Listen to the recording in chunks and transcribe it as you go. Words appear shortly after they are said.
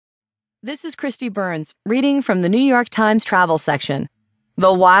This is Christy Burns, reading from the New York Times travel section.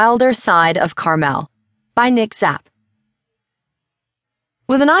 The Wilder Side of Carmel by Nick Czap.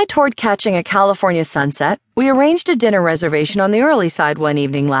 With an eye toward catching a California sunset, we arranged a dinner reservation on the early side one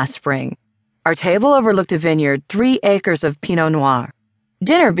evening last spring. Our table overlooked a vineyard, 3 acres of Pinot Noir.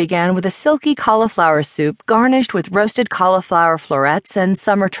 Dinner began with a silky cauliflower soup garnished with roasted cauliflower florets and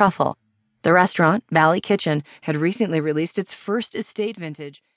summer truffle. The restaurant, Valley Kitchen, had recently released its first estate vintage.